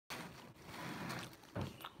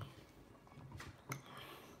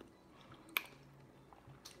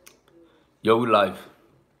Yo, we live.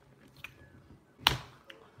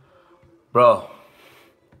 Bro,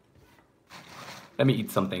 let me eat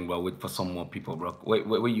something, bro. Wait for some more people, bro. Wait,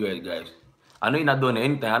 where you at, guys? I know you're not doing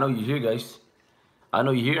anything. I know you're here, guys. I know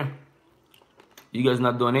you're here. You guys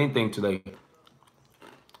not doing anything today.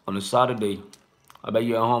 On a Saturday. I bet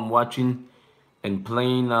you're at home watching and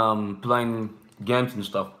playing games and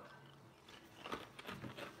stuff.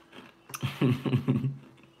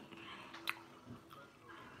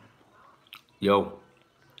 Yo,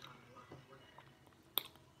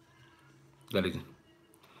 that is.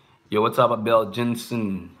 Yo, what's up, Abel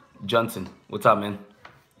Johnson? What's up, man?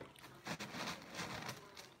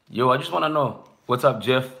 Yo, I just wanna know. What's up,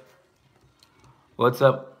 Jeff? What's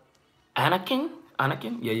up, Anakin?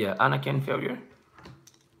 Anakin? Yeah, Anakin Failure.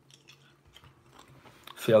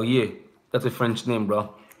 Failure. That's a French name,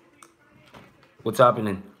 bro. What's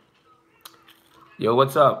happening? Yo,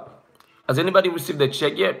 what's up? Has anybody received the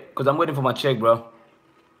check yet? Because I'm waiting for my check, bro.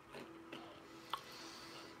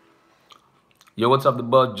 Yo, what's up, the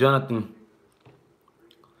bud, Jonathan?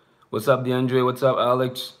 What's up, DeAndre? What's up,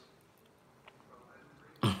 Alex?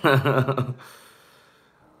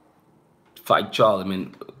 Fight Charlie,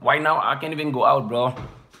 man. Right now, I can't even go out, bro.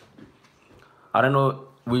 I don't know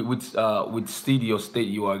which studio state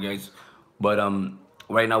you are, guys, but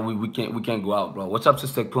right now we can't go out, bro. What's up,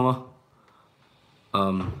 Sister Puma?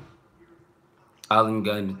 Um, Alan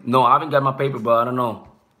got no, I haven't got my paper, bro. I don't know.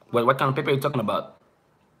 What kind of paper are you talking about?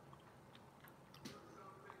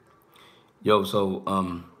 Yo, so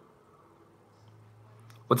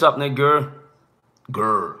what's up, Nick? Girl,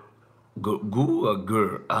 goo or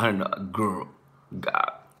girl? I don't know, girl.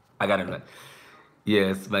 God, I got it right.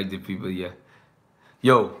 Yes, back to people. Yeah.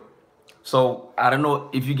 Yo, so I don't know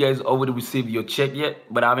if you guys already received your check yet,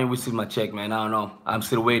 but I haven't received my check, man. I don't know. I'm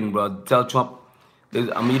still waiting, bro. Tell Trump,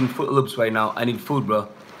 I'm eating Fruit Loops right now. I need food, bro.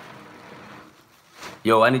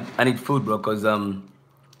 Yo, I need food, bro, cause um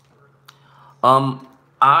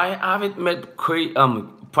I haven't met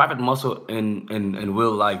Private Muscle in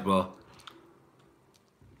real life, bro.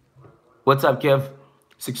 What's up, Kev?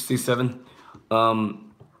 67.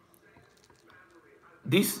 Um,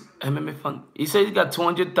 this MMA fund. He said he got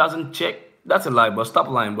 200,000 check. That's a lie, bro. Stop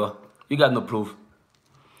lying, bro. You got no proof.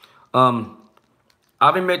 Um, I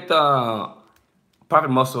haven't met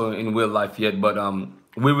Private Muscle in real life yet, but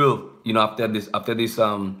we will. You know, after this.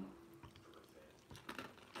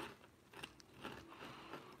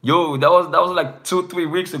 Yo, that was like 2 3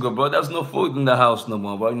 weeks ago, bro. There's no food in the house no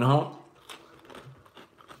more, bro. You know,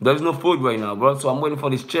 there's no food right now, bro. So I'm waiting for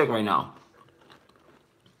this check right now.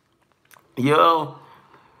 Yo,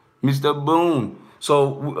 Mr. Boone. So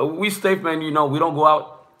we stay, man. You know, we don't go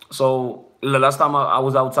out. So the last time I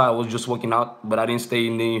was outside, I was just working out, but I didn't stay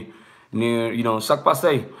near sac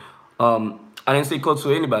passe. I didn't stay close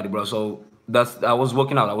to anybody, bro. So I was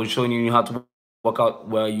working out. I was showing you how to work out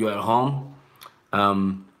while you're at home.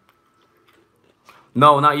 Um,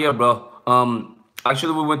 no, not yet, bro.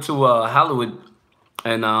 Actually, we went to Hollywood,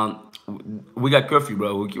 and we got curfew,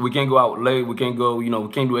 bro. We can't go out late. We can't go. We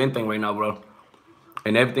can't do anything right now, bro.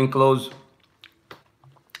 And everything closed.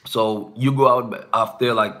 So you go out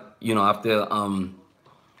after like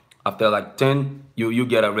after like 10, you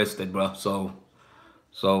get arrested, bro. So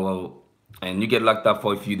and you get locked up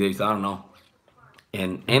for a few days. I don't know.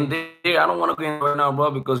 And there, I don't want to go in right now,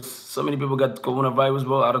 bro, because so many people got coronavirus,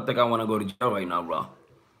 bro. I don't think I want to go to jail right now, bro.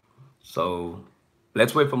 So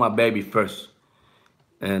let's wait for my baby first,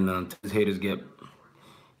 and these haters get.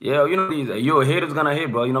 Yeah, these your haters gonna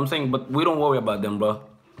hate, bro. You know what I'm saying? But we don't worry about them, bro.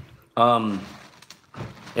 Um,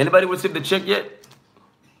 Anybody received the check yet?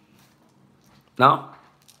 No?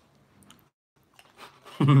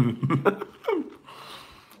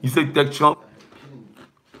 You say text Trump?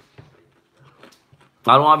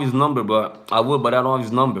 I don't have his number, but I would, but I don't have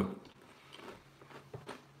his number.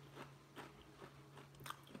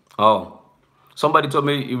 Oh, somebody told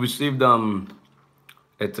me he received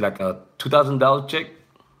it's like a $2,000 check.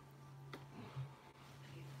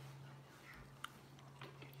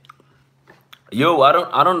 Yo, I don't.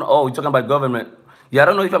 Oh, you're talking about government? Yeah, I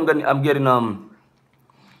don't know if I'm getting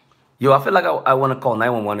Yo, I feel like I want to call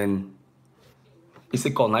 911 and he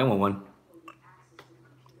said call 911.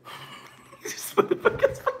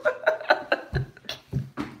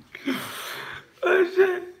 Oh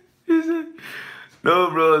shit. He said, no,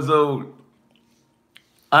 bro. So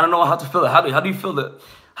I don't know how to feel it. How do you feel that?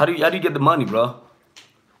 How do you get the money, bro?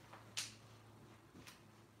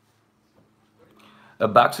 A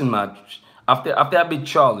boxing match after I beat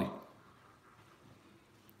Charlie.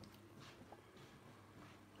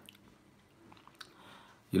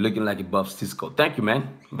 You're looking like a buff Cisco. Thank you,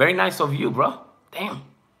 man. Very nice of you, bro. Damn.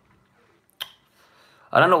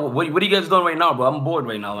 I don't know what are you guys doing right now, bro. I'm bored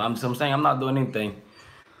right now. I'm saying I'm not doing anything.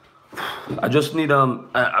 I just need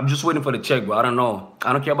I'm just waiting for the check, bro. I don't know.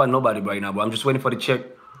 I don't care about nobody right now, bro. I'm just waiting for the check.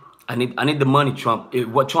 I need the money, Trump.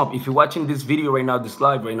 What Trump? If you're watching this video right now, this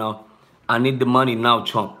live right now, I need the money now,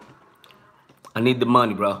 Trump. I need the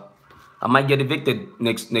money, bro. I might get evicted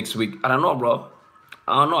next week. I don't know, bro.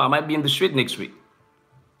 I don't know. I might be in the street next week.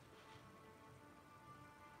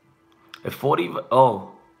 A 40.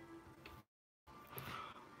 Oh,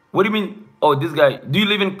 what do you mean? Oh, this guy. Do you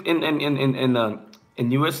live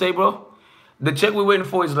in USA, bro? The check we're waiting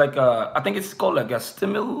for is like I think it's called like a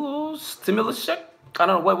stimulus check. I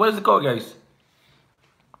don't know what is it called, guys.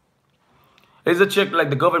 It's a check like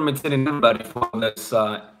the government sending everybody for this.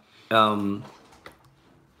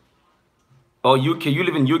 Oh, UK. You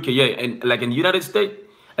live in UK, yeah, and like in the United States,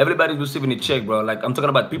 everybody's receiving a check, bro. Like I'm talking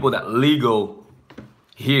about people that legal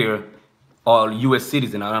here or US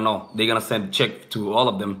citizen. I don't know. They're gonna send a check to all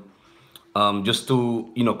of them, just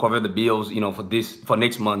to cover the bills, for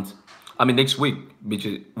next month. I mean next week, which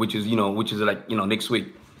is like next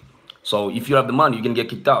week. So if you have the money, you can get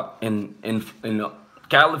kicked out. In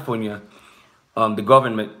California, the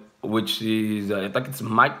government, which is I think it's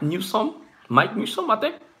Mike Newsom, I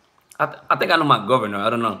think. I think I know my governor. I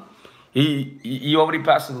don't know. He already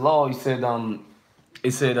passed a law. He said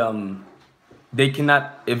they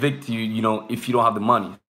cannot evict you, if you don't have the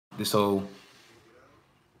money. So,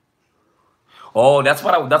 oh, that's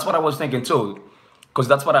what I was thinking too, because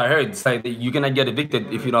that's what I heard. It's like you cannot get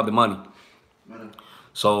evicted if you don't have the money.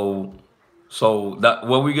 So, that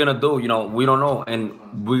what we're gonna do, we don't know, and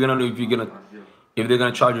we're gonna know if they're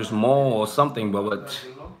gonna charge us more or something. But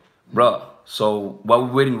bro, so while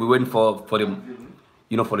we're waiting for the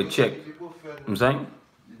for the check. I'm saying.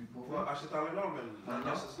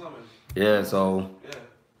 Yeah, so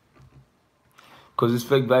because it's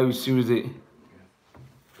fake very seriously.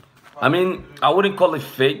 I mean, I wouldn't call it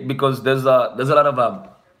fake because there's a lot of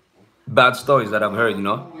bad stories that I've heard,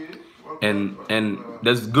 and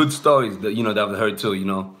there's good stories that that I've heard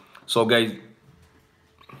too, So guys,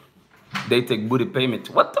 they take booty payment.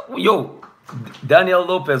 What yo, Daniel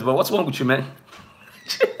Lopez, bro? What's wrong with you, man?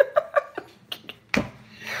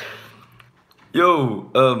 Yo,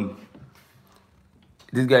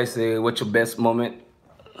 this guy say, "What's your best moment?"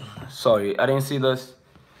 Sorry, I didn't see this.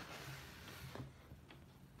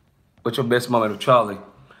 What's your best moment with Charlie?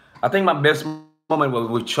 I think my best moment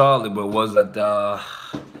with Charlie, bro, was at the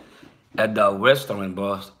restaurant,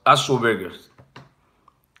 bro. Astro Burgers.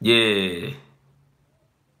 Yeah.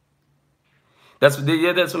 That's what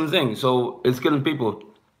I'm saying. So it's killing people.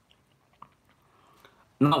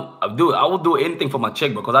 No, I would do anything for my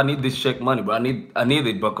check, bro, because I need this check money, bro. I need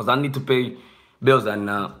it, bro, because I need to pay bills, and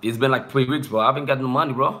it's been like 3 weeks, bro. I haven't got no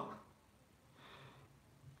money, bro.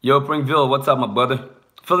 Yo, Prankville, what's up, my brother?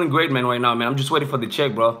 Feeling great, man, right now, man. I'm just waiting for the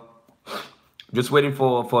check, bro. Just waiting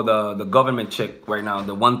for the government check right now.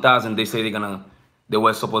 The 1,000 they say they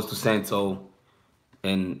were supposed to send. So,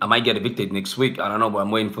 and I might get evicted next week. I don't know, but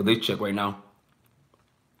I'm waiting for this check right now.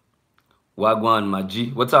 Wagwan, my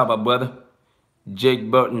G. What's up, my brother? Jake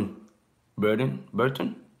Burton. Burton?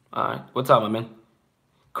 Alright. What's up, my man?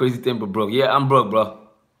 CrazyTempo, bro. Yeah, I'm broke, bro.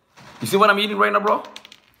 You see what I'm eating right now, bro?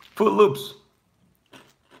 Fruit Loops.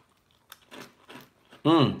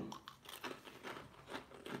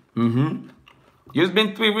 It's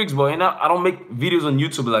been 3 weeks, bro, and I don't make videos on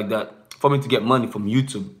YouTube like that for me to get money from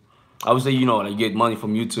YouTube. I would say, like get money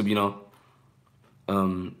from YouTube, you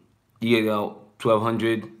get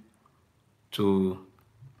 1,200 to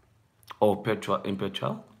petrol.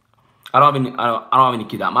 I don't have any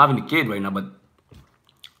kid. I'm having a kid right now, but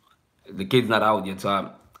the kid's not out yet,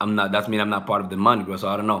 so I'm not. That means I'm not part of the money, bro. So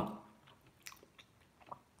I don't know.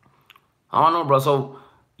 I don't know, bro. So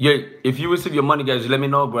yeah, if you receive your money, guys, let me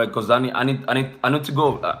know, bro. Cause I need to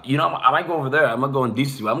go. I might go over there. I'm gonna go in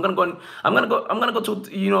DC. I'm gonna go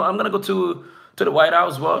to the White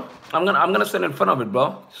House, bro. I'm gonna stand in front of it,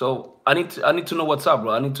 bro. So I need to know what's up,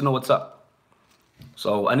 bro. I need to know what's up.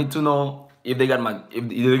 So I need to know if they got if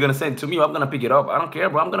they're gonna send it to me. I'm gonna pick it up. I don't care,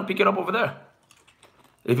 bro. I'm gonna pick it up over there.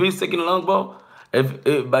 If it's taking long, bro.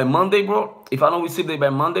 If by Monday, bro. If I don't receive it by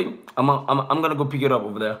Monday, I'm gonna go pick it up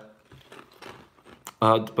over there.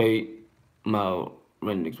 I have to pay my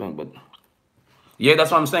rent next month, but yeah, that's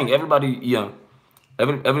what I'm saying. Everybody,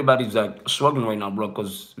 everybody's like struggling right now, bro,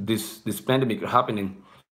 because this pandemic is happening.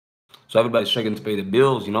 So everybody's struggling to pay the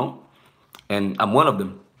bills, and I'm one of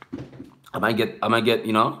them. I might get, bro.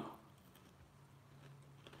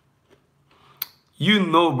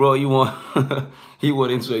 He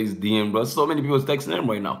would answer his DM, bro. So many people texting him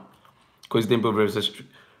right now. CrazyTempo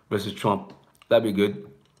versus Trump. That'd be good.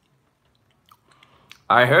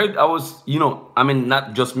 I heard I was, I mean,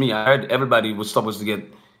 not just me. I heard everybody was supposed to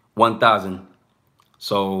get 1,000.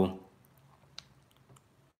 So,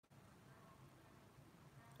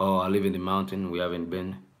 oh, I live in the mountain. We haven't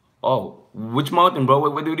been. Oh, which mountain, bro?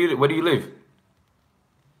 Where do you live?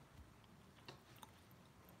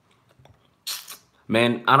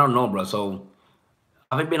 Man, I don't know, bro. So,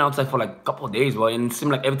 I haven't been outside for like a couple of days, bro. And it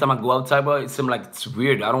seems like every time I go outside, bro, it seems like it's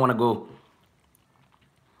weird. I don't want to go.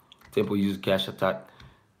 Temple use cash attack.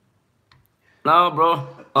 No, bro.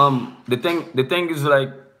 The thing is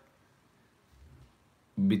like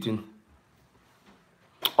between.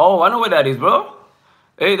 Oh, I know where that is, bro.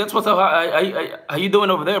 Hey, that's what's up. How you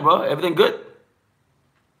doing over there, bro? Everything good?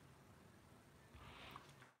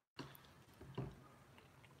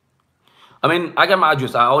 I mean, I got my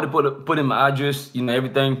address. I already put in my address,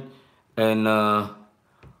 everything. And um,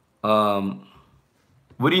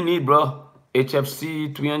 what do you need, bro?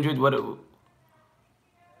 HFC 300. What?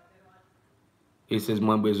 It says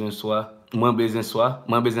moins besoin soit, moins besoin soit,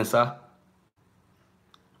 moins besoin ça.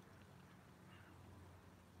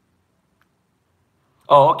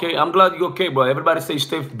 Oh, okay. I'm glad you're okay, bro. Everybody stay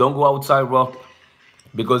safe. Don't go outside, bro,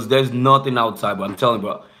 because there's nothing outside, bro. I'm telling you,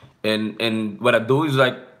 bro. And what I do is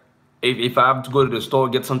like, if I have to go to the store,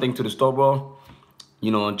 get something to the store, bro,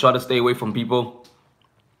 and try to stay away from people.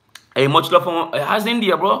 Hey, much love from how's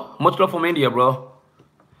India, bro? Much love from India, bro.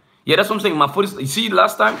 Yeah, that's what I'm saying. My food is. You see,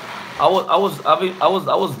 last time I was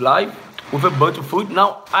live with a bunch of food.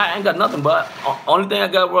 Now I ain't got nothing, but only thing I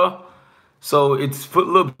got, bro. So it's Fruit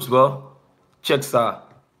Loops, bro. Check that.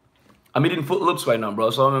 I'm eating Fruit Loops right now,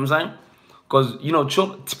 bro. So you know what I'm saying, cause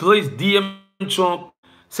Trump, please DM Trump,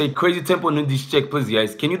 say Crazy Tempo need this check, please,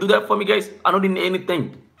 guys. Can you do that for me, guys? I don't need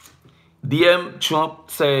anything. DM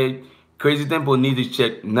Trump, say Crazy Tempo need this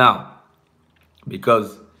check now,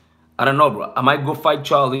 because I don't know, bro. I might go fight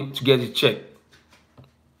Charlie to get his check.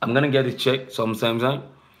 I'm gonna get his check, so I'm saying,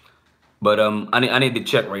 but I need the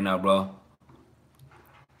check right now, bro.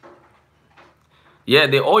 Yeah,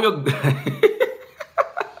 the oil,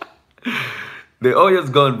 the oil's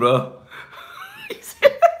gone, bro.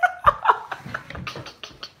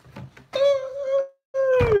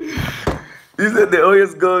 He said the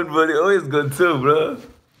oil's gone, but the oil's gone too, bro.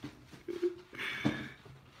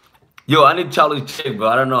 Yo, I need Charlie's check, bro.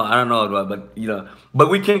 I don't know, bro. But but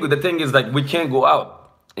we can't. The thing is, like, we can't go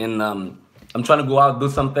out, and I'm trying to go out, do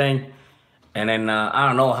something, and then I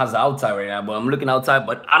don't know how's the outside right now, but I'm looking outside,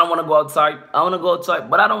 but I don't want to go outside. I want to go outside,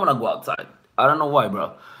 but I don't want to go outside. I don't know why,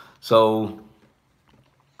 bro. So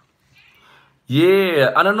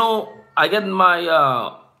yeah, I don't know. I get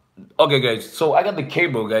my okay, guys. So I got the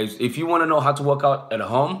cable, guys. If you want to know how to work out at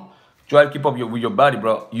home, try to keep up with your body,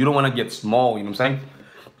 bro. You don't want to get small. You know what I'm saying?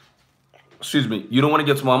 Excuse me. You don't want to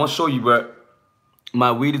get small. I'm gonna show you, bro.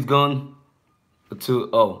 My weed is gone.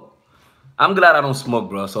 I'm glad I don't smoke,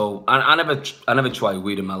 bro. So I never tried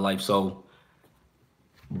weed in my life. So,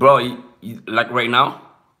 bro, like right now.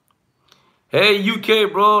 Hey,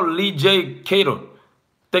 UK, bro. Lee J. Cato.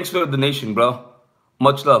 Thanks for the donation, bro.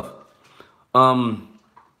 Much love.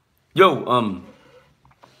 Yo,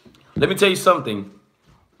 let me tell you something.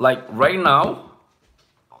 Like right now,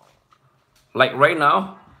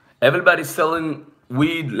 everybody's selling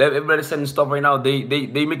weed. Everybody's selling stuff right now.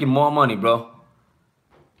 They making more money, bro.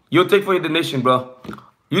 You'll take for your donation, bro.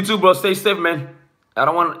 You too, bro. Stay safe, man. I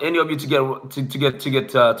don't want any of you to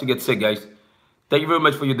get sick, guys. Thank you very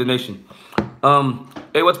much for your donation.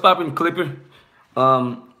 Hey, what's poppin', Clipper?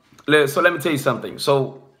 So let me tell you something.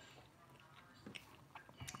 So,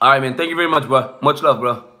 all right, man. Thank you very much, bro. Much love,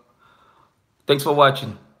 bro. Thanks for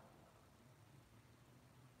watching.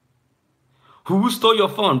 Who stole your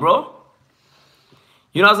phone, bro?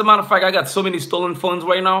 As a matter of fact, I got so many stolen phones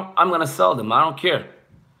right now. I'm gonna sell them. I don't care.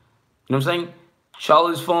 You know what I'm saying?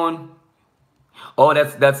 Charlie's phone. Oh,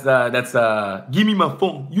 that's give me my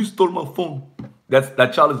phone. You stole my phone.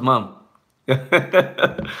 That's Charlie's mom.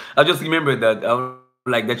 I just remembered that. I was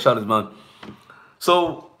like, that Charlie's mom.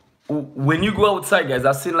 So when you go outside, guys,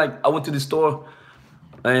 I seen, like, I went to the store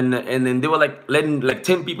and then they were like letting like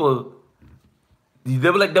 10 people. They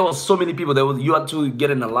were like, there was so many people. You had to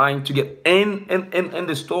get in a line to get in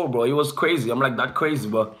the store, bro. It was crazy. I'm like, that crazy,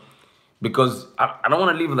 bro. Because I don't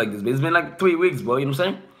want to leave it like this. But it's been like 3 weeks, bro. You know what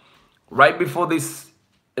I'm saying? Right before this,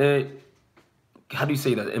 how do you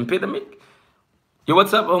say that? Epidemic? Yo,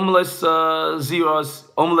 what's up, homeless homeless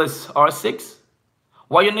R6?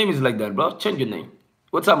 Why your name is like that, bro? Change your name.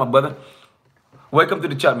 What's up, my brother? Welcome to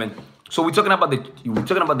the chat, man. So we're talking about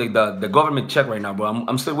the government check right now, bro.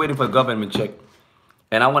 I'm still waiting for the government check.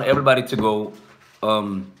 And I want everybody to go.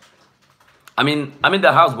 I'm in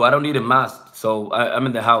the house, but I don't need a mask. So I'm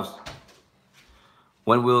in the house.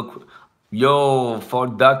 When will, yo, for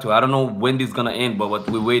doctor, I don't know when this gonna end, but what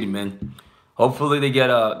we're waiting, man. Hopefully they get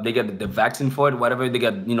the vaccine for it, whatever they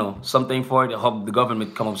get, something for it. I hope the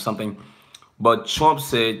government come up with something. But Trump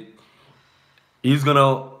said he's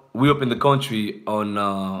gonna reopen the country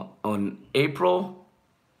on April.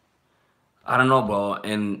 I don't know, bro,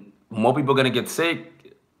 and more people gonna get sick.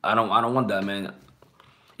 I don't want that, man.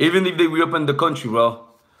 Even if they reopen the country, bro.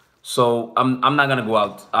 So I'm not gonna go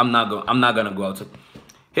out. I'm not gonna go out.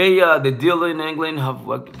 Hey, the dealer in England have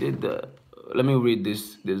what did the. Let me read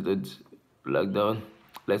this. This lockdown.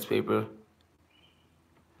 Let's paper.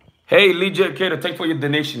 Hey, Lee J. Cater, thank for your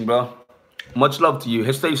donation, bro. Much love to you.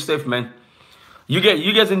 Hey, stay safe, man. You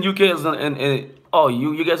guys in UK is oh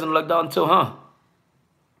you guys in lockdown too, huh?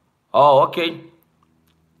 Oh, okay.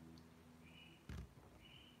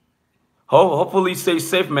 Hopefully stay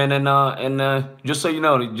safe, man, and just so you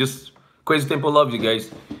know, just Crazy Tempo loves you guys.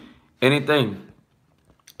 Anything.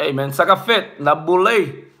 Hey man, sakafet,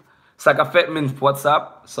 nabule. Sakafet means what's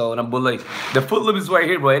up, so nabule. The food loop is right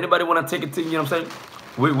here, bro. Anybody wanna take it to, you know what I'm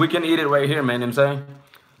saying? We can eat it right here, man, you know what I'm saying?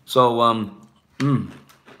 So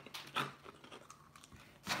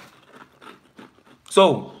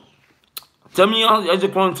so tell me how's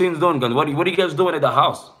your quarantine's doing, guys? What are you guys doing at the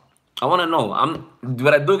house? I wanna know.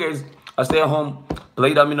 What I do, guys, I stay at home,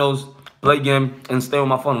 play dominoes, play game, and stay on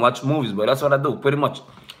my phone, watch movies, but that's what I do, pretty much.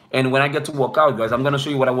 And when I get to work out, guys, I'm gonna show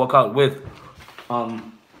you what I work out with.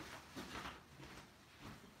 Um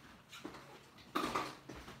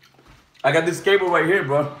I got this cable right here,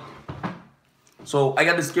 bro. So I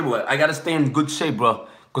got this cable. I gotta stay in good shape, bro.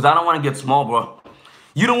 Cause I don't wanna get small, bro.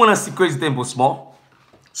 You don't wanna see Crazy Tempo small.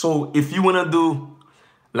 So if you wanna do,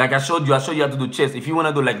 like I showed you how to do chest. If you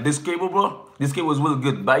wanna do like this cable, bro, this cable is really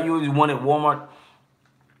good. Buy you one at Walmart.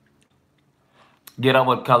 Get out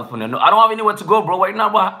of California. No, I don't have anywhere to go, bro. Right now,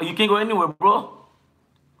 bro, you can't go anywhere, bro.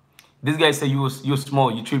 This guy say you're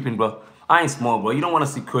small, you tripping, bro. I ain't small, bro. You don't wanna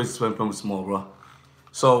see Crazy Tempo small, bro.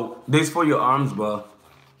 So this for your arms, bro. You know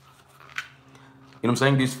what I'm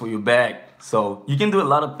saying? This for your back. So you can do a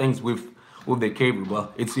lot of things with the cable, bro.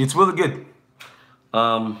 It's really good.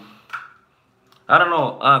 I don't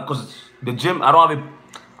know, cause the gym, I don't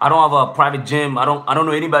have a private gym. I don't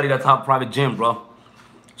know anybody that's have a private gym, bro.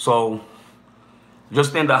 So just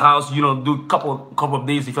stay in the house, do couple of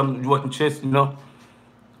days if I'm working chest,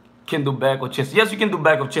 can do back or chest. Yes, you can do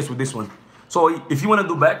back or chest with this one. So if you wanna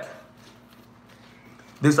do back,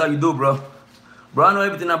 this is how you do, bro. Bro, I know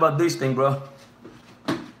everything about this thing, bro.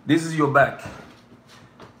 This is your back.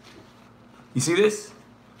 You see this?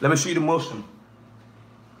 Let me show you the motion.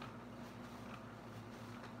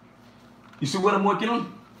 You see what I'm working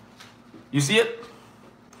on? You see it?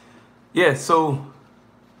 Yeah, so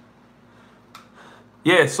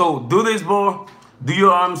do this, bro. Do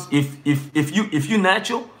your arms. If you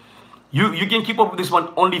natural, you can keep up with this one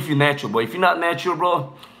only if you're natural, bro. If you're not natural,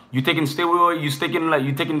 bro, you taking steroid,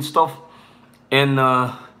 you taking stuff, and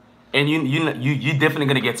you definitely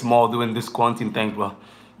gonna get small doing this quarantine thing, bro.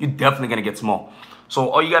 You definitely gonna get small. So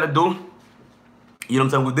all you gotta do, you know what I'm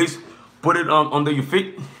saying, with this, put it under your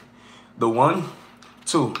feet. The 1,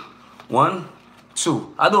 2, 1,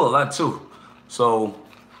 2. I do a lot too. So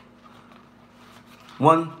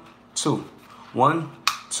 1, 2, 1,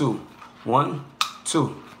 2, 1,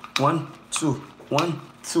 2, 1, 2, 1,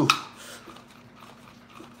 2.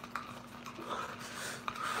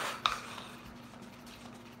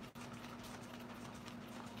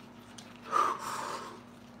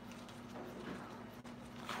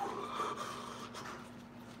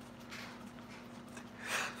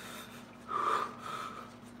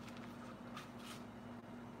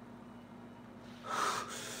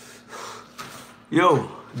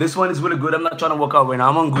 Yo, this one is really good. I'm not trying to work out right now.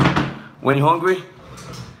 I'm hungry. When you're hungry,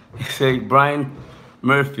 you say Brian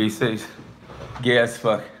Murphy says, gay as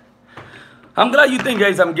fuck. I'm glad you think,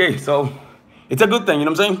 guys, I'm gay. So it's a good thing, you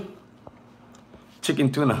know what I'm saying?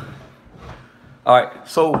 Chicken tuna. All right,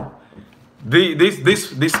 so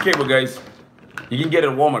this cable, guys, you can get it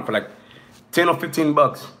at Walmart for like 10 or 15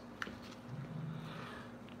 bucks.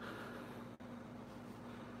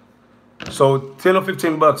 So 10 or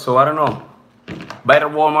 15 bucks. So I don't know. Buy it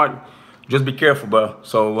at Walmart. Just be careful, bro.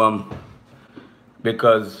 So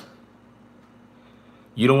because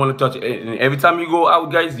you don't want to touch it. And every time you go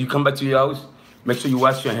out, guys, you come back to your house, make sure you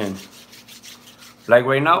wash your hands. Like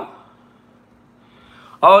right now.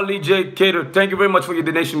 Oh, Lee J. Cater, thank you very much for your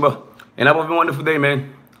donation, bro. And have a wonderful day,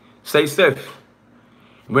 man. Stay safe.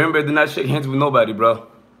 Remember, do not shake hands with nobody, bro.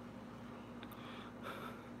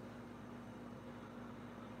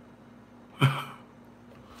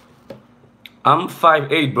 I'm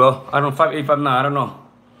 5'8", bro. I don't 5'8", 5'9", I don't know.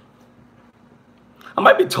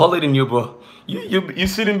 be taller than you, bro. You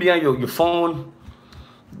sitting behind your phone.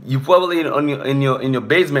 You probably in your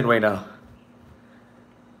basement right now.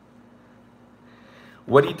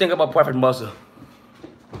 What do you think about Prophet Muscle?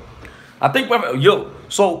 I think Prophet, yo.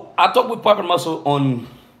 So I talked with Prophet Muscle on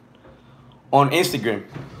Instagram.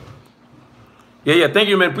 Yeah. Thank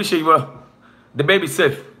you, man. Appreciate you, bro. The baby's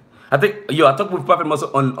safe. I think, yo. I talked with Prophet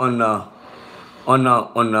Muscle on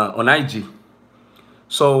IG.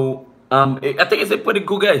 So I think he's a pretty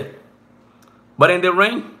good guy. But in the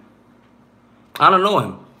ring, I don't know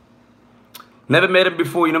him. Never met him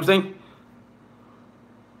before. You know what I'm saying?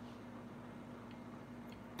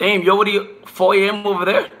 Damn, yo, what are you, 4 a.m. over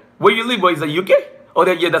there? Where you live, boy? Is that UK? Oh,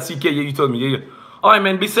 yeah, that's UK. Yeah, you told me. Yeah. All right,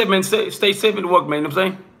 man. Be safe, man. Stay safe at work, man. You know what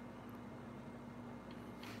I'm saying?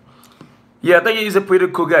 Yeah, I think he's a pretty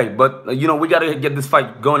cool guy. But, we got to get this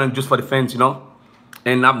fight going and just for the fans,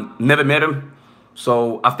 And I've never met him.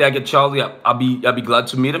 So after I get Charlie, I'll be glad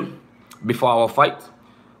to meet him before our fight.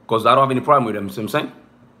 Because I don't have any problem with him. See what I'm saying?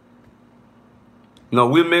 No,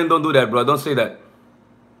 we men don't do that, bro. Don't say that.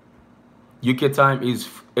 UK time is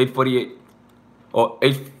 8:48 or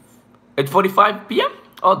 8:45 p.m.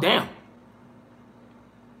 Oh damn!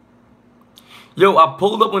 Yo, I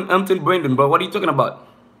pulled up on Hampton Brandon, bro. What are you talking about?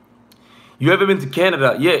 You ever been to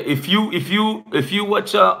Canada? Yeah. If you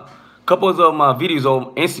watch a couple of my videos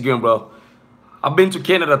on Instagram, bro, I've been to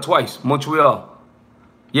Canada twice, Montreal.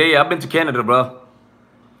 Yeah. I've been to Canada, bro.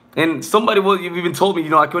 And somebody even told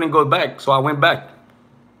me, I couldn't go back, so I went back.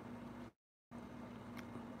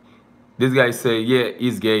 This guy say, yeah,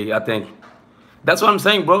 he's gay, I think. That's what I'm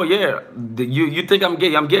saying, bro. Yeah, you think I'm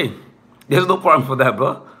gay? I'm gay. There's no problem for that,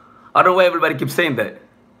 bro. I don't know why everybody keeps saying that.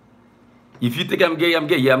 If you think I'm gay, I'm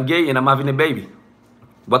gay. Yeah, I'm gay and I'm having a baby.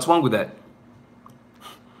 What's wrong with that?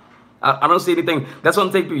 I don't see anything. That's what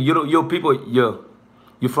I'm saying. Yo, people, you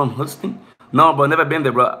from Houston? No, bro, never been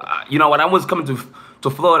there, bro. When I was coming to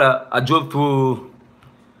Florida, I drove through,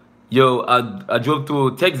 I drove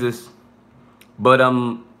through Texas. But,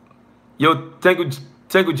 yo, thank you,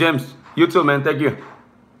 James. You too, man. Thank you.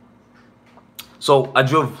 So I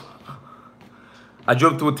drove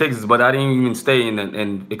through Texas, but I didn't even stay in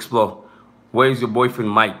and explore. Where is your boyfriend,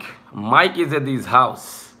 Mike? Mike is at his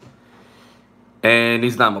house, and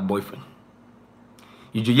he's not my boyfriend.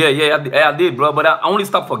 I did, bro. But I only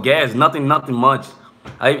stopped for gas. Nothing much.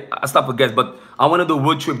 I stopped for gas, but I want to do a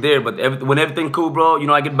road trip there. But when everything cool, bro,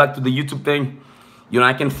 I get back to the YouTube thing.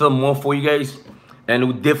 I can film more for you guys. And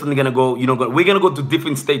we're definitely gonna go, we're gonna go to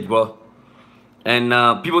different states, bro. And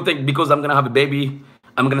people think because I'm gonna have a baby,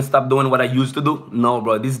 I'm gonna stop doing what I used to do. No,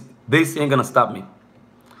 bro, this ain't gonna stop me.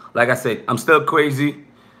 Like I said, I'm still crazy.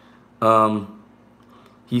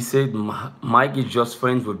 He said Mike is just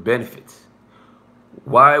friends with benefits.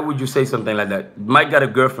 Why would you say something like that? Mike got a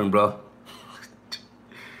girlfriend, bro.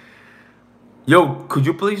 Yo, could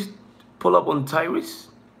you please pull up on Tyrese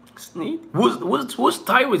Sneed? Who's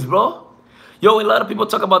Tyrese, bro? Yo, a lot of people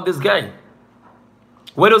talk about this guy.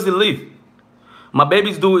 Where does he live? My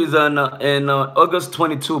baby's due is in August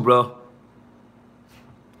 22, bro.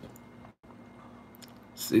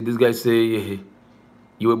 See, this guy say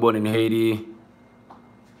you were born in Haiti.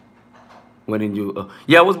 When did you?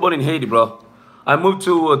 Yeah, I was born in Haiti, bro. I moved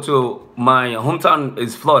to my hometown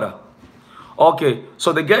is Florida. Okay,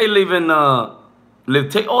 so the guy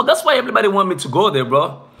oh, that's why everybody want me to go there,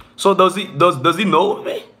 bro. So does he know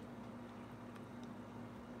me?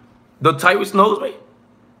 The Tyrese knows me?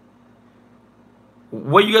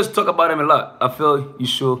 Well, you guys talk about him a lot. I feel you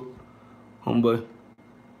should, homeboy.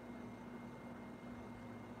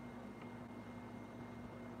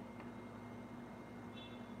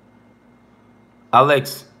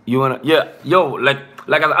 Alex, you wanna? Yeah, yo,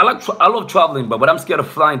 I love traveling, but I'm scared of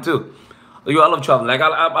flying too. Yo, I love traveling. Like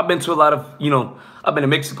I've been to a lot of, I've been to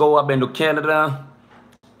Mexico, I've been to Canada,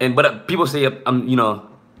 but people say I'm.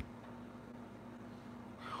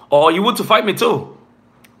 Oh, you want to fight me too,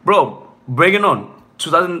 bro? Bring it on.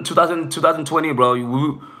 2020, bro.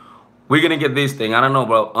 We're gonna get this thing. I don't know,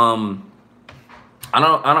 bro.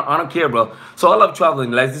 I don't care, bro. So I love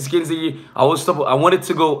traveling. Like this Kinsey, I wanted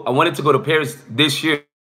to go to Paris this year,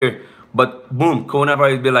 but boom,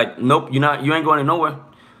 coronavirus be like, nope, you ain't going nowhere.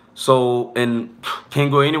 So and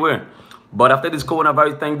can't go anywhere. But after this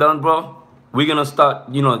coronavirus thing done, bro, we're gonna start.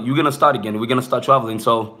 You're gonna start again. We're gonna start traveling.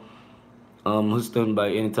 So who's done by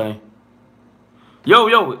anytime? Yo,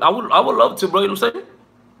 I would love to, bro. You know what I'm saying?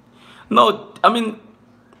 No, I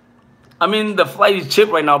mean the flight is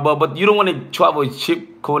cheap right now, bro. But you don't want to travel with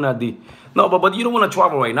cheap Kona D. No, but you don't want to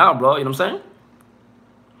travel right now, bro. You know what I'm saying?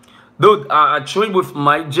 Dude, I trained with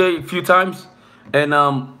Mike J a few times, and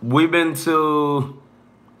we've been to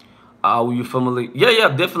Are you family? Yeah, yeah,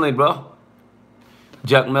 definitely, bro.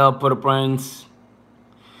 Jack Mel, Port-au-Prince.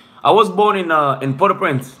 I was born in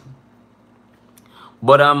Port-au-Prince,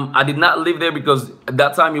 but I did not live there because at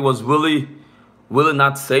that time it was really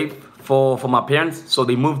not safe for my parents, so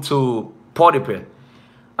they moved to Port-au-Prince.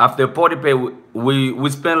 After Port-au-Prince, we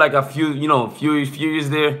spent like a few few years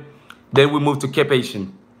there. Then we moved to Cape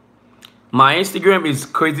Haitian. My Instagram is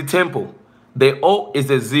CrazyTempo. The O is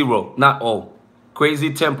a zero, not O.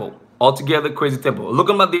 CrazyTempo. Altogether, CrazyTempo. Look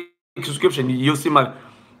at my description. You'll see my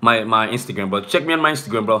Instagram, bro. Check me on my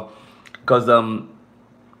Instagram, bro. Cause I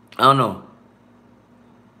don't know.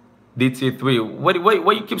 DT3.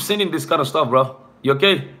 Why you keep sending this kind of stuff, bro? You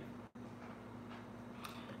okay?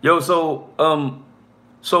 Yo, so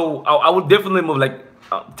I would definitely move. Like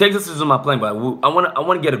Texas is on my plan, but I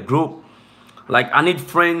wanna get a group. Like I need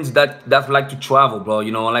friends that like to travel, bro.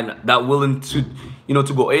 You know, like that willing to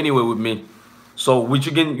to go anywhere with me. So which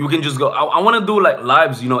you can just go. I want to do like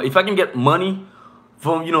lives. You know, if I can get money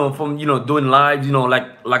from doing lives. You know, like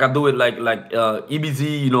I do it like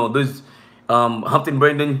EBZ. You know, this Humpton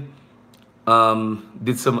Brandon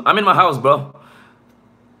did some. I'm in my house, bro.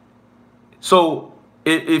 So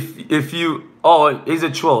if you he's a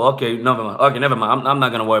troll. Okay, never mind. Okay, never mind. I'm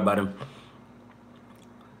not gonna worry about him.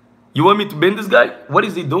 You want me to bend this guy? What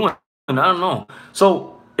is he doing? I don't know.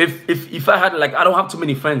 So if I had like I don't have too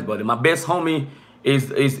many friends, but my best homie is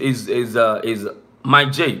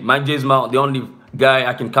Mike J. Mike J is the only guy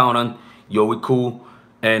I can count on. Yo, we cool,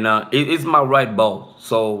 and it's my right ball.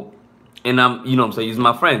 So and I'm what I'm saying, he's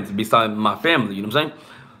my friends beside my family. You know what I'm saying?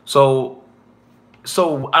 So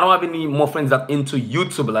I don't have any more friends that into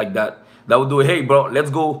YouTube like that. That would do it. Hey, bro,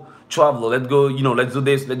 let's go travel. Let's go. Let's do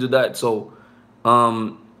this. Let's do that. So,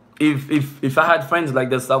 if I had friends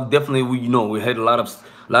like this, I would definitely we had a lot of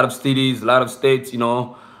cities, a lot of states.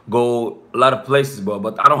 Go a lot of places, bro.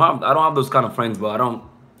 But I don't have those kind of friends, bro. I don't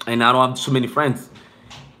have too many friends.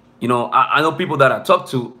 I know people that I talk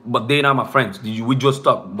to, but they're not my friends. We just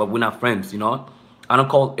talk, but we're not friends. I don't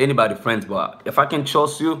call anybody friends, but if I can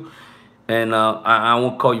trust you. And I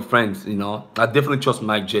won't call you friends. I definitely trust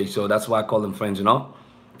Mike J, so that's why I call him friends. He's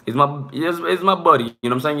my buddy. You know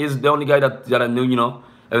what I'm saying? He's the only guy that I knew.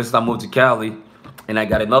 Ever since I moved to Cali, and I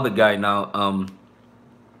got another guy now.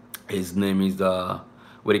 His name is what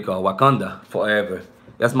do you call Wakanda Forever.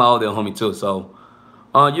 That's my other homie too. So,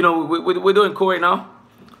 we're doing cool right now.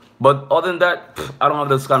 But other than that, I don't have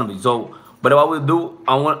this kind of. So, but what I will do,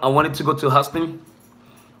 I wanted to go to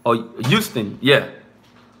Houston, yeah.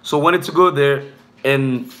 So I wanted to go there,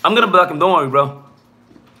 and I'm gonna block him. Don't worry, bro.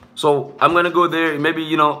 So I'm gonna go there,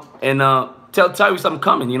 maybe and tell Tyrese I'm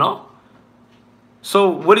coming. So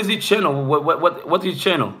what is his channel? What's his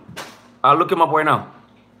channel? I'll look him up right now.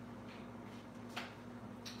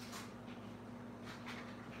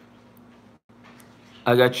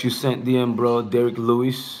 I got you sent DM, bro. Derek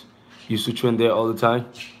Lewis used to trend there all the time.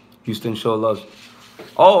 Houston show loves.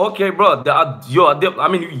 Oh, okay, bro. I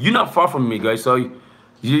mean, you're not far from me, guys. So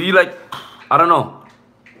you like, I don't know.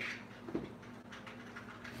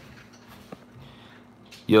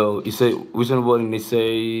 Yo, you say which one? And they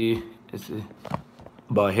say it's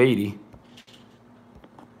about Haiti.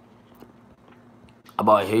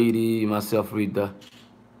 About Haiti, myself, read that.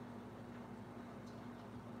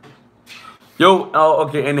 Yo,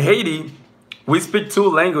 okay. In Haiti, we speak two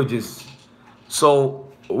languages.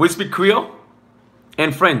 So we speak Creole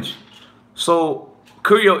and French. So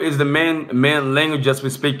Creole is the main language that we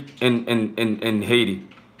speak in Haiti.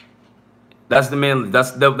 That's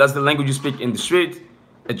the language you speak in the street,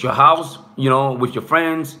 at your house, with your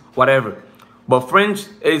friends, whatever. But French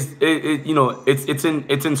it's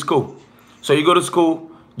in school. So you go to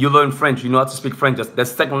school, you learn French. You know how to speak French. That's the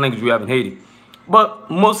second language we have in Haiti. But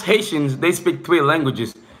most Haitians, they speak three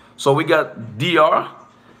languages. So we got DR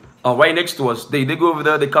right next to us. They go over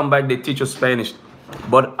there, they come back, they teach us Spanish.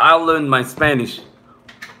 But I learned my Spanish,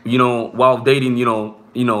 while dating,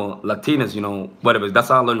 Latinas, whatever. That's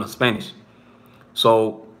how I learned my Spanish.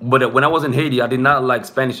 So, but when I was in Haiti, I did not like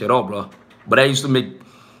Spanish at all, bro. But I used to make,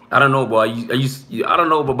 I don't know, bro. I don't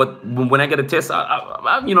know, but when I get a test,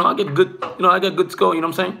 I get good, I get good score. You know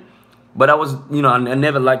what I'm saying? But I was, I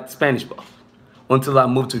never liked Spanish, bro, until I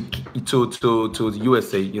moved to the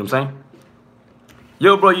USA. You know what I'm saying?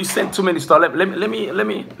 Yo, bro, you sent too many stars.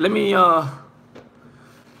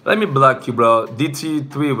 Let me block you, bro.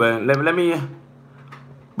 DT3, man. Let me,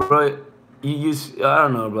 bro. I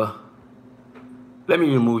don't know, bro. Let me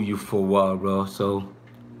remove you for a while, bro. So,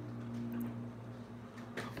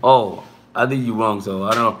 oh, I did you wrong. So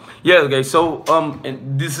I don't know. Yeah, okay. So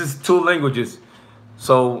and this is two languages.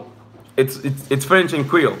 So it's French and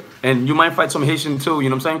Creole, and you might find some Haitian too. You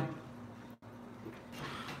know what I'm saying?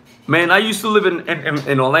 Man, I used to live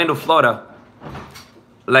in Orlando, Florida.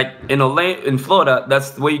 Like in Florida,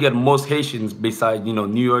 that's where you get most Haitians besides,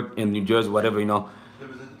 New York and New Jersey, whatever.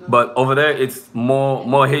 But over there, it's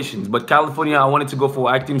more Haitians. But California, I wanted to go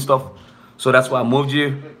for acting stuff, so that's why I moved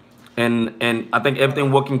here, and I think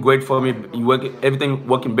everything working great for me. Everything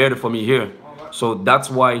working better for me here, so that's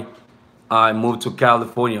why I moved to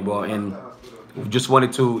California, bro. And just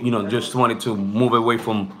wanted to move away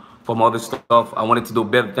from other stuff. I wanted to do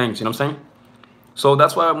better things. You know what I'm saying? So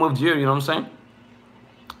that's why I moved here. You know what I'm saying?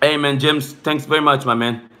 Hey man, James, thanks very much, my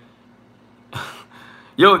man.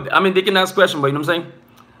 Yo, I mean they can ask questions, but you know what I'm saying?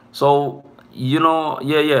 So,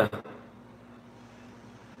 yeah.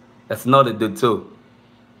 That's another dude too.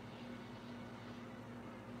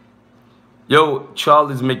 Yo,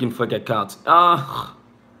 Charles is making fake accounts.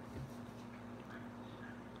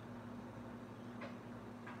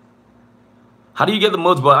 How do you get the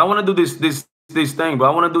mods, bro? I wanna do this thing, bro.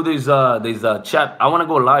 I wanna do this chat. I wanna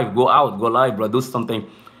go live, go live, bro. Do something.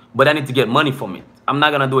 But I need to get money from it. I'm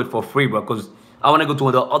not gonna do it for free, bro, because I wanna go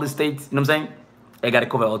to the other states, you know what I'm saying? I gotta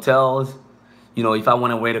cover hotels. If I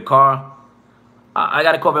wanna rent a car, I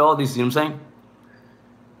gotta cover all this, you know what I'm saying?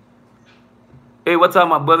 Hey, what's up,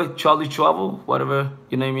 my brother? Charlie Travel, whatever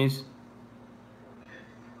your name is.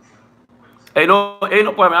 Hey, no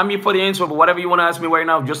problem. I'm here for the answer, but whatever you want to ask me right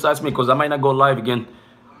now, just ask me, because I might not go live again.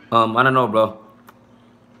 I don't know, bro.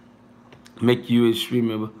 Make you a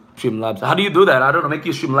stream labs. How do you do that? I don't know. Make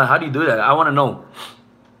you stream live. How do you do that? I want to know.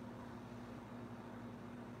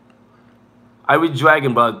 I read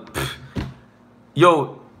Dragon, bro.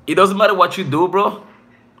 Yo, it doesn't matter what you do, bro.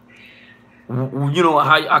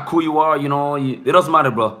 How cool you are, it doesn't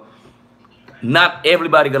matter, bro. Not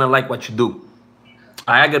everybody gonna like what you do.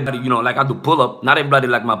 I get, like I do pull-up. Not everybody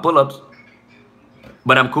like my pull-ups,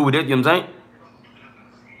 but I'm cool with it, you know what I'm saying?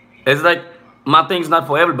 It's like, my thing's not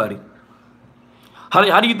for everybody. How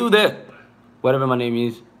do you do that? Whatever my name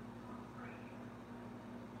is.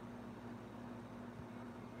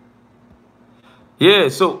 Yeah,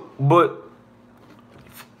 so, but,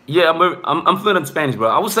 yeah, I'm fluent in Spanish, bro.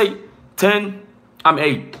 I would say 10, I'm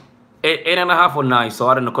 8. 8.5 or 9, so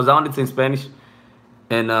I don't know, because I understand Spanish,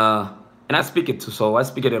 and I speak it too, so I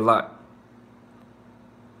speak it a lot.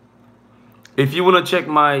 If you want to check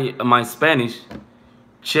my Spanish,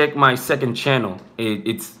 check my second channel.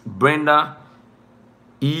 It's Brenda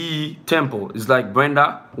E Tempo. It's like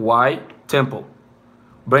Brenda Y Tempo.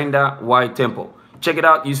 Brenda Y Tempo. Check it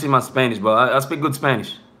out. You see my Spanish, bro. I speak good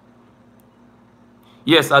Spanish.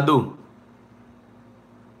 Yes, I do.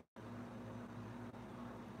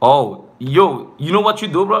 Oh, yo, you know what you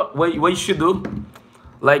do, bro? What you should do?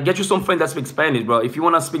 Like, get you some friends that speak Spanish, bro. If you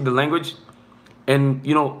want to speak the language, and,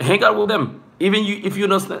 hang out with them. Even if you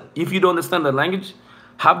don't understand the language,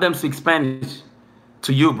 have them speak Spanish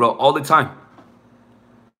to you, bro, all the time.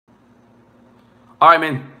 All right,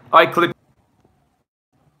 man. All right, click.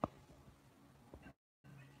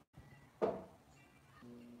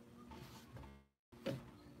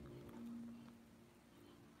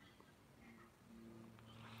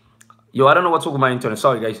 Yo, I don't know what's wrong with my internet.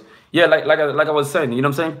 Sorry, guys. Yeah, like I was saying, you know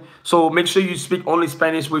what I'm saying? So make sure you speak only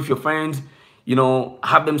Spanish with your friends.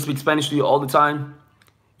 Have them speak Spanish to you all the time.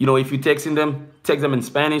 If you're texting them, text them in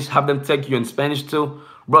Spanish. Have them text you in Spanish too.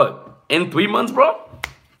 Bro, in 3 months, bro,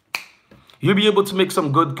 you'll be able to make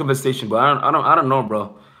some good conversation, bro. I don't know,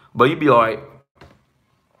 bro. But you'll be all right.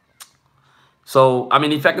 So, I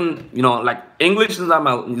mean, if I can, like, English is not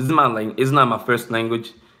my first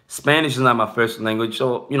language. Spanish is not my first language.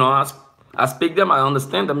 So, I speak them, I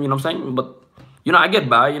understand them, you know what I'm saying? But, I get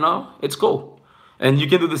by, it's cool. And you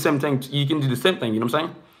can do the same thing. You can do the same thing, you know what I'm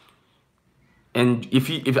saying? And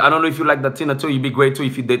if I don't know if you like Latina too, you'd be great too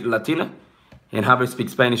if you date Latina and have her speak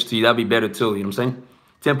Spanish to you. That'd be better too, you know what I'm saying?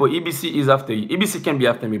 Tempo, EBC is after you. EBC can be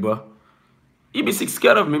after me, bro. EBC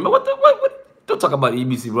scared of me, man. What? Don't talk about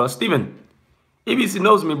EBC, bro. Steven, EBC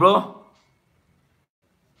knows me, bro.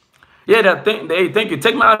 Yeah, hey, thank you.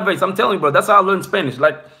 Take my advice. I'm telling you, bro. That's how I learned Spanish.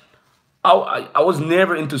 Like, I was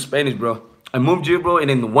never into Spanish, bro. I moved here, bro, and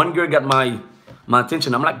then one girl got my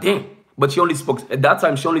attention. I'm like, damn. But at that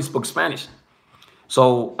time, she only spoke Spanish.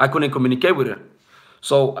 So I couldn't communicate with her.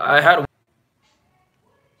 So I had.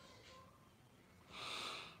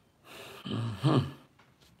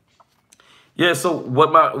 Yeah, so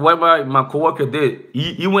what my coworker did,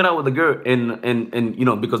 he went out with a girl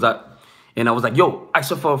and because I was like, yo,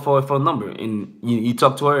 ask her for a number, and he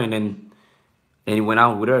talked to her, and then he went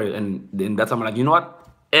out with her, and then that's time I'm like, you know what,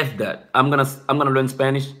 F that, I'm gonna learn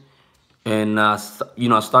Spanish, and I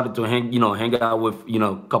started to hang out with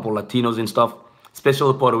a couple Latinos and stuff,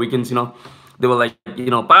 especially Puerto Ricans. They were like,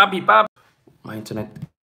 papi, my internet.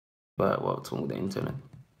 But what's wrong with the internet?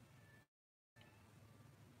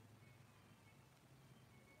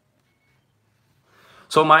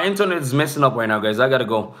 So my internet is messing up right now, guys. I gotta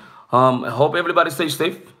go. I hope everybody stays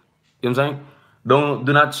safe. You know what I'm saying?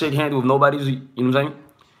 Do not shake hands with nobody. You know what I'm saying?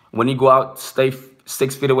 When you go out, stay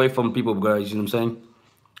 6 feet away from people, guys. You know what I'm saying?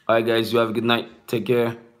 All right, guys. You have a good night. Take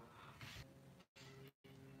care.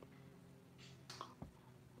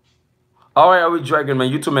 All right, are we dragging, man?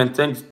 You too, man. Thanks.